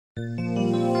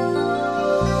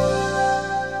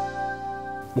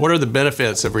What are the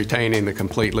benefits of retaining the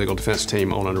complete legal defense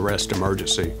team on an arrest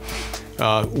emergency?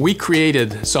 We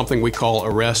created something we call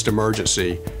arrest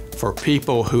emergency for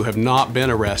people who have not been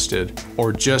arrested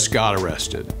or just got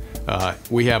arrested.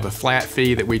 We have a flat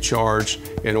fee that we charge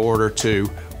in order to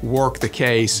work the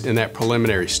case in that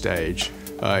preliminary stage.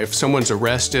 If someone's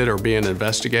arrested or being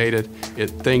investigated,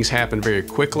 things happen very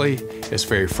quickly, it's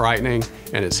very frightening,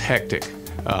 and it's hectic.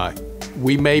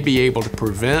 We may be able to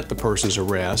prevent the person's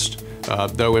arrest,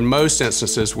 though in most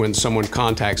instances when someone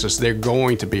contacts us, they're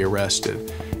going to be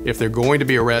arrested. If they're going to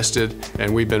be arrested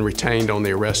and we've been retained on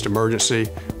the arrest emergency,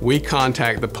 we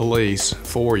contact the police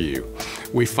for you.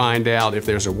 We find out if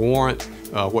there's a warrant,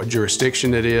 what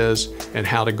jurisdiction it is, and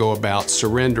how to go about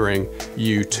surrendering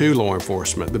you to law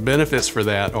enforcement. The benefits for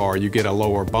that are you get a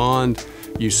lower bond,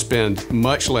 you spend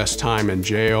much less time in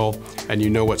jail, and you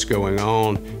know what's going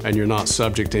on, and you're not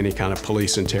subject to any kind of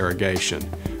police interrogation.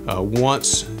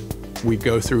 Once we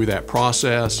go through that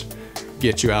process,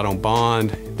 get you out on bond,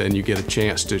 then you get a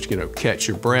chance to catch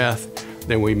your breath.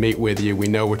 Then we meet with you, we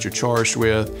know what you're charged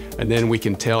with, and then we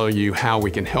can tell you how we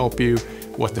can help you,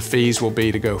 what the fees will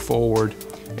be to go forward.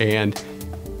 And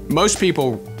most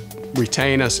people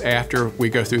retain us after we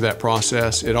go through that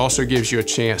process. It also gives you a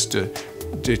chance to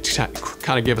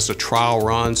kind of give us a trial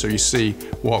run so you see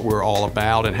what we're all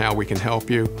about and how we can help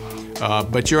you.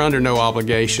 But you're under no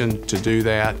obligation to do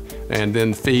that. And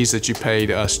then fees that you pay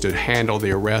to us to handle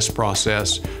the arrest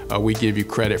process, we give you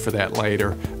credit for that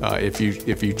later if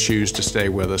you choose to stay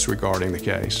with us regarding the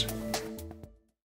case.